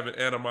now having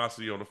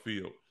animosity on the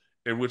field,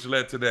 and which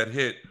led to that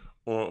hit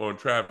on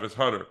Travis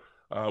Hunter,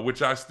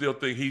 which I still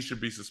think he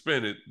should be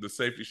suspended. The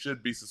safety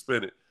should be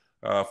suspended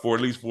for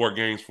at least 4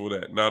 games for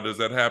that. Now, does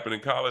that happen in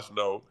college?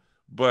 No,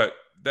 but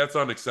that's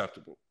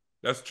unacceptable.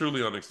 That's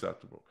truly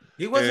unacceptable.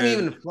 He wasn't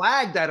even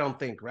flagged, I don't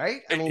think,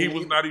 right? I mean, he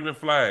was not even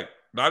flagged.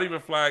 Not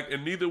even flagged,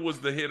 and neither was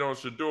the hit on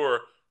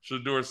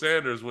Shedeur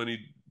Sanders when he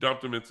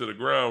dumped him into the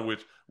ground,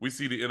 which we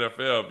see the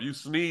NFL. If you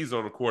sneeze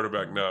on a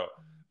quarterback now,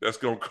 that's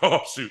going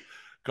to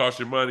cost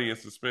you money and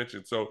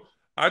suspension. So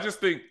I just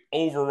think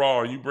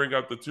overall, you bring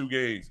up the 2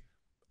 games,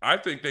 I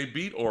think they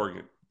beat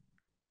Oregon.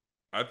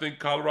 I think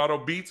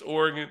Colorado beats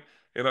Oregon,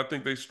 and I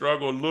think they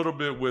struggle a little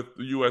bit with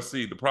the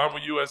USC. The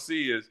problem with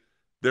USC is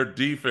their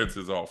defense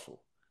is awful.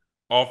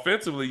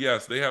 Offensively,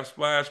 yes, they have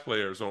splash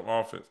players on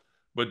offense,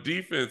 but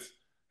defense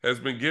has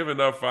been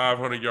giving up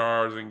 500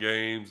 yards in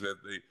games that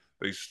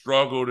they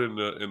struggled in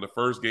the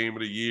first game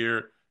of the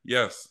year.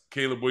 Yes,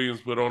 Caleb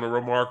Williams put on a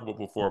remarkable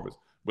performance,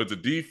 but the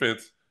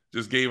defense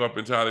just gave up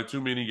entirely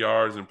too many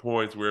yards and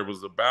points where it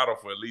was a battle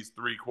for at least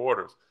 3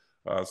 quarters.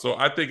 So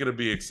I think it'll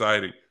be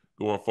exciting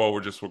going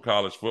forward just where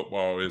college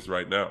football is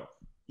right now.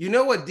 You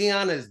know what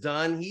Deion has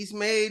done? He's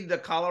made the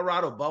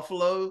Colorado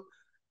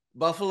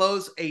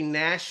Buffaloes a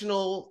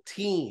national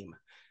team.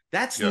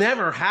 That's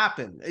never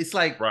happened. It's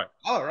like,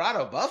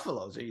 Colorado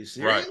Buffaloes. Are you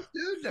serious,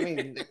 dude? I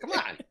mean, come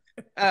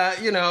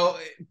on. You know,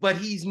 but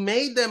he's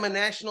made them a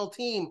national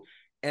team.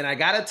 And I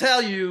got to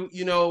tell you,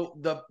 you know,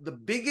 the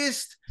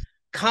biggest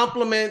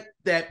compliment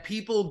that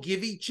people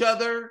give each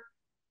other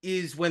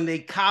is when they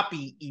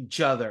copy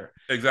each other.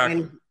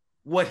 Exactly. And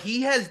what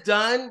he has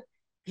done,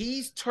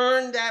 he's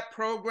turned that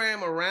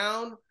program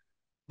around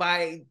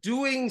by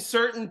doing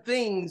certain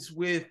things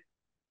with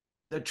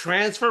the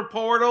transfer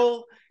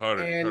portal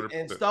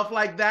and stuff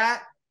like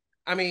that.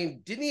 I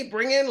mean, didn't he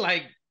bring in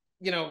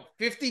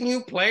 50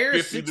 new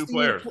players? 50 new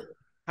players.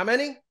 How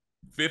many?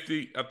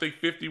 50, I think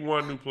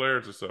 51 new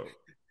players or so.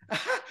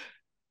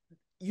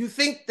 You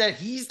think that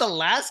he's the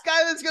last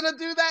guy that's going to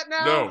do that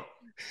now?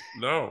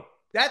 No.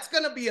 That's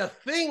going to be a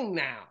thing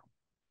now.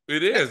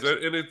 It is,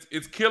 and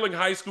it's killing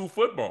high school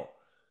football.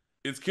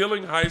 It's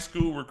killing high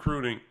school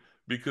recruiting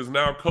because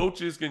now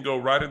coaches can go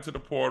right into the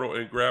portal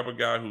and grab a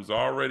guy who's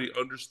already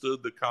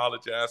understood the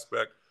college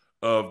aspect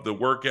of the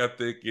work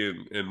ethic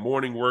and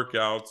morning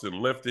workouts and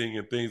lifting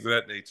and things of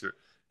that nature.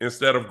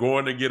 Instead of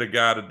going to get a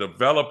guy to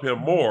develop him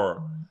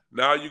more,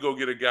 now you go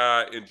get a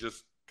guy and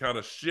just kind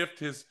of shift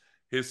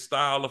his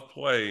style of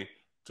play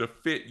to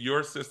fit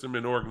your system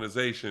and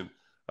organization.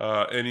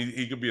 And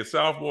he could be a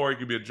sophomore, he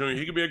could be a junior,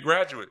 he could be a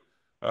graduate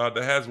that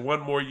has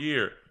 1 more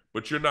year.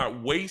 But you're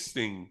not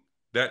wasting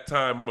that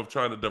time of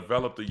trying to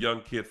develop the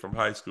young kid from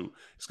high school.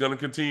 It's going to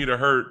continue to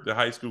hurt the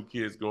high school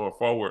kids going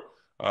forward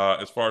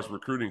as far as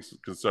recruiting is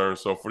concerned.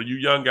 So for you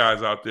young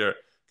guys out there,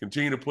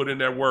 continue to put in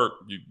that work.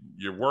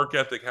 Your work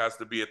ethic has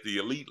to be at the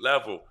elite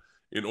level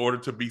in order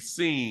to be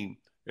seen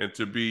and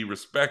to be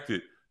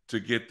respected, to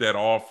get that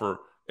offer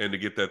and to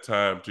get that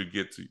time to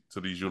get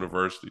to these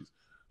universities.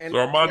 So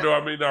Armando,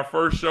 I mean, our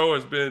first show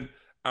has been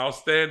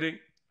outstanding.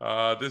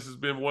 This has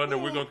been one that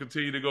we're going to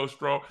continue to go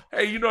strong.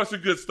 Hey, you know, it's a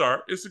good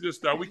start. It's a good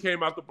start. We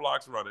came out the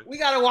blocks running. We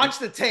got to watch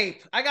the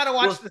tape. I got to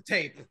watch the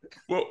tape.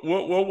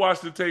 We'll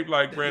watch the tape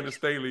like Brandon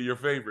Staley, your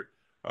favorite,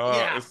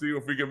 and see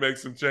if we can make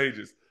some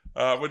changes.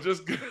 But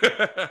just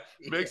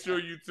make sure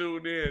you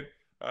tune in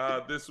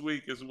this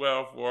week as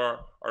well for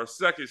our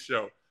second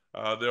show.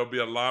 There'll be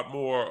a lot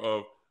more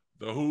of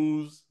the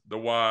who's, the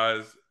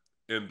whys,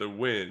 and the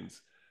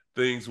wins.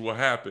 Things will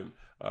happen,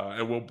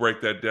 and we'll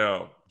break that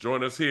down.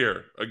 Join us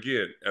here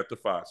again at the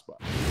 5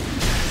 Spot.